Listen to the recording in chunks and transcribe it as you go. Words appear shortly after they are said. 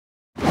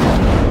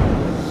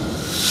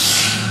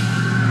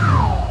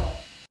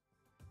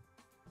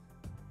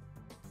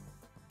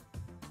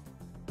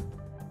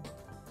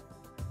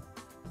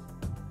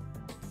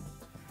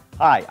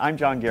Hi, I'm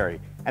John Garey,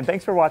 and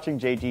thanks for watching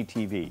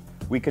JGTV.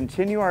 We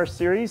continue our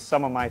series,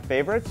 Some of My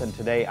Favorites, and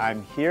today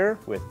I'm here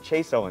with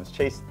Chase Owens.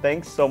 Chase,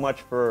 thanks so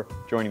much for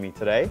joining me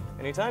today.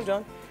 Anytime,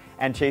 John.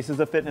 And Chase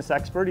is a fitness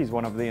expert. He's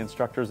one of the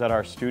instructors at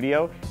our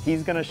studio.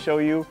 He's going to show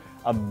you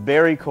a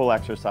very cool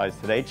exercise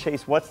today.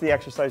 Chase, what's the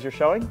exercise you're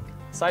showing?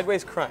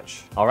 Sideways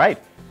crunch. All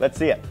right, let's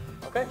see it.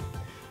 Okay.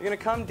 You're going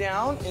to come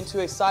down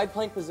into a side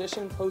plank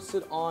position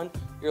posted on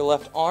your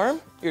left arm.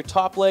 Your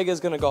top leg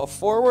is going to go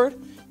forward.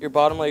 Your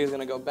bottom leg is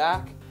going to go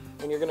back.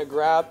 And you're going to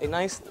grab a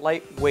nice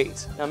light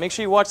weight. Now make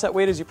sure you watch that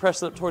weight as you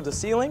press it up towards the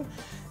ceiling.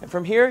 And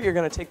from here, you're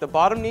going to take the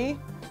bottom knee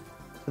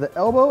to the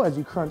elbow as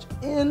you crunch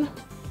in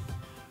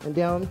and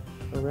down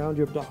around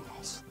your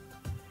abdominals.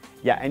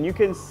 Yeah, and you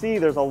can see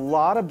there's a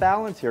lot of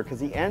balance here because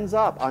he ends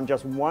up on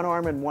just one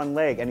arm and one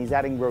leg, and he's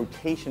adding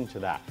rotation to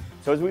that.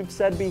 So as we've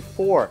said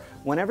before,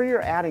 whenever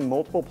you're adding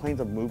multiple planes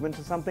of movement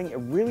to something, it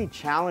really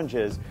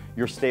challenges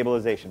your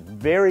stabilization.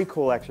 Very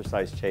cool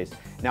exercise, Chase.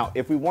 Now,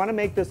 if we want to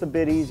make this a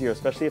bit easier,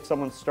 especially if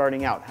someone's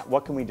starting out,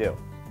 what can we do?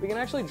 We can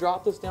actually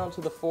drop this down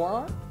to the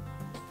forearm,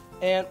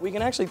 and we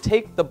can actually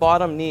take the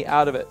bottom knee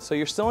out of it. So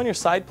you're still in your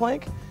side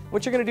plank.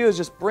 What you're going to do is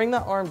just bring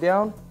that arm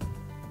down,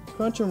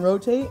 crunch and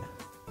rotate,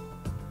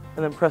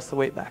 and then press the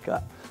weight back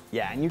up.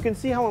 Yeah, and you can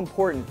see how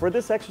important, for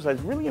this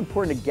exercise, really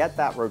important to get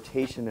that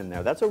rotation in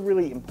there. That's a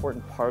really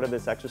important part of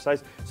this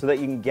exercise so that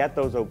you can get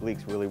those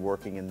obliques really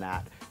working in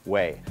that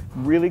way.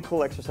 Really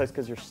cool exercise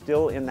because you're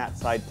still in that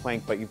side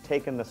plank, but you've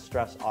taken the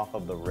stress off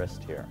of the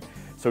wrist here.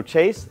 So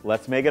Chase,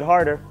 let's make it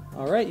harder.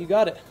 All right, you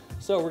got it.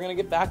 So we're gonna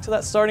get back to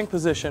that starting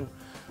position.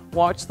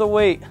 Watch the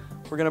weight.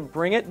 We're gonna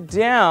bring it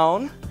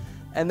down,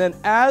 and then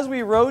as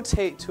we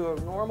rotate to a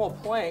normal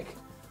plank,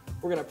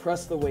 we're gonna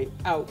press the weight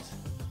out.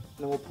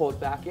 And then we'll pull it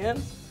back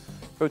in.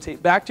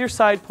 Rotate back to your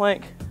side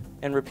plank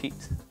and repeat.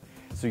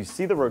 So you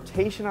see the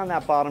rotation on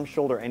that bottom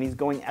shoulder, and he's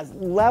going as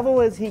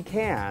level as he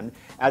can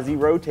as he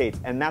rotates,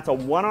 and that's a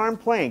one-arm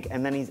plank,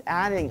 and then he's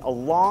adding a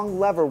long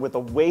lever with a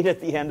weight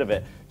at the end of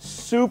it.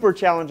 Super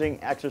challenging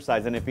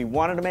exercise, and if he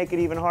wanted to make it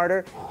even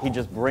harder, he'd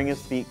just bring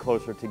his feet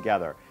closer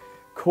together.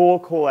 Cool,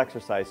 cool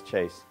exercise,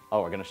 Chase.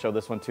 Oh, we're gonna show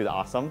this one too,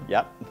 awesome.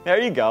 Yep,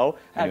 there you go.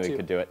 I knew he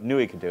could do it, knew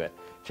he could do it.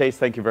 Chase,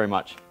 thank you very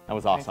much. That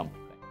was awesome.